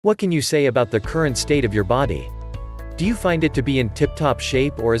What can you say about the current state of your body? Do you find it to be in tip-top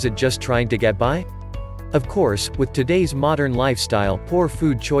shape, or is it just trying to get by? Of course, with today's modern lifestyle, poor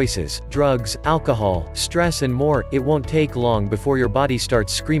food choices, drugs, alcohol, stress and more, it won't take long before your body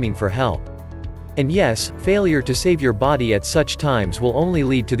starts screaming for help. And yes, failure to save your body at such times will only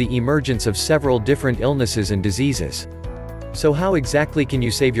lead to the emergence of several different illnesses and diseases. So how exactly can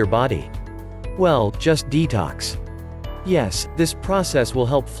you save your body? Well, just detox. Yes, this process will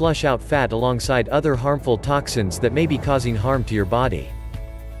help flush out fat alongside other harmful toxins that may be causing harm to your body.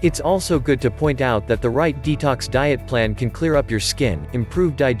 It's also good to point out that the right detox diet plan can clear up your skin,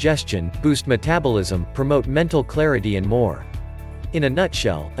 improve digestion, boost metabolism, promote mental clarity and more. In a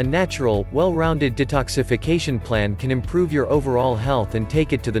nutshell, a natural, well-rounded detoxification plan can improve your overall health and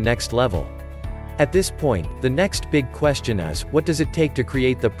take it to the next level. At this point, the next big question is, what does it take to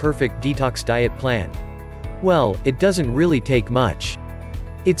create the perfect detox diet plan? Well, it doesn't really take much.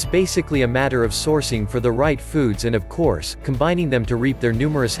 It's basically a matter of sourcing for the right foods and of course, combining them to reap their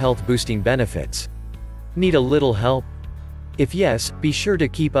numerous health-boosting benefits. Need a little help? If yes, be sure to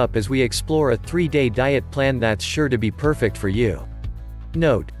keep up as we explore a 3-day diet plan that's sure to be perfect for you.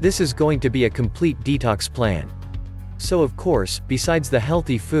 Note, this is going to be a complete detox plan. So of course, besides the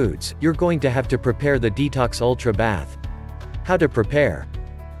healthy foods, you're going to have to prepare the Detox Ultra Bath. How to prepare?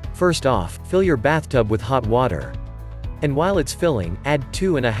 First off, fill your bathtub with hot water. And while it's filling, add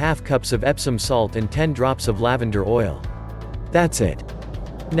 2.5 cups of Epsom salt and 10 drops of lavender oil. That's it.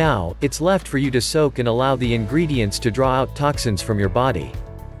 Now, it's left for you to soak and allow the ingredients to draw out toxins from your body.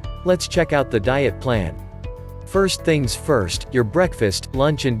 Let's check out the diet plan. First things first, your breakfast,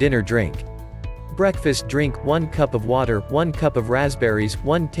 lunch and dinner drink. Breakfast drink: 1 cup of water, 1 cup of raspberries,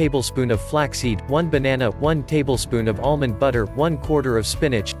 1 tablespoon of flaxseed, 1 banana, 1 tablespoon of almond butter, 1/4 of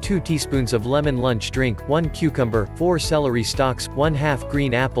spinach, 2 teaspoons of lemon. Lunch drink: 1 cucumber, 4 celery stalks, 1/2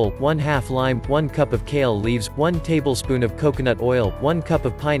 green apple, 1/2 lime, 1 cup of kale leaves, 1 tablespoon of coconut oil, 1 cup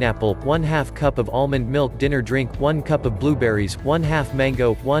of pineapple, 1/2 cup of almond milk. Dinner drink: 1 cup of blueberries, 1/2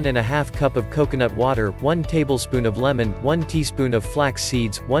 mango, 1.5 cup of coconut water, 1 tablespoon of lemon, 1 teaspoon of flax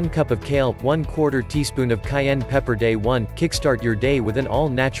seeds, 1 cup of kale, 1/4 teaspoon of cayenne pepper. Day 1, kickstart your day with an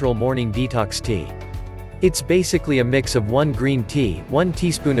all-natural morning detox tea. It's basically a mix of 1 green tea, 1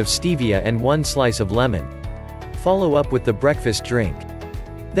 teaspoon of stevia and 1 slice of lemon. Follow up with the breakfast drink.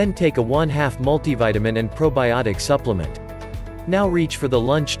 Then take a 1/2 multivitamin and probiotic supplement. Now reach for the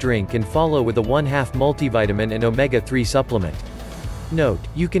lunch drink and follow with a 1/2 multivitamin and omega-3 supplement. Note,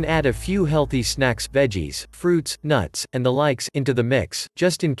 you can add a few healthy snacks, veggies, fruits, nuts, and the likes into the mix,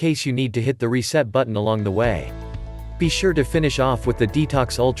 just in case you need to hit the reset button along the way. Be sure to finish off with the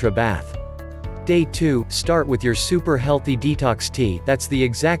Detox Ultra Bath. Day 2, start with your super healthy detox tea. That's the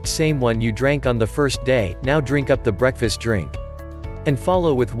exact same one you drank on the first day. Now drink up the breakfast drink. And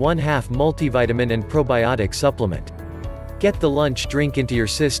follow with 1/2 multivitamin and probiotic supplement. Get the lunch drink into your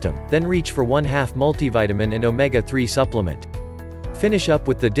system, then reach for 1/2 multivitamin and omega-3 supplement. Finish up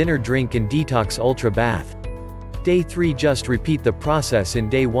with the dinner drink and Detox Ultra Bath. Day 3, just repeat the process in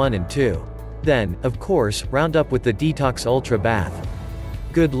day 1 and 2. Then, of course, round up with the Detox Ultra Bath.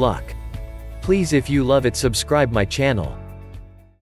 Good luck. Please, if you love it, subscribe my channel.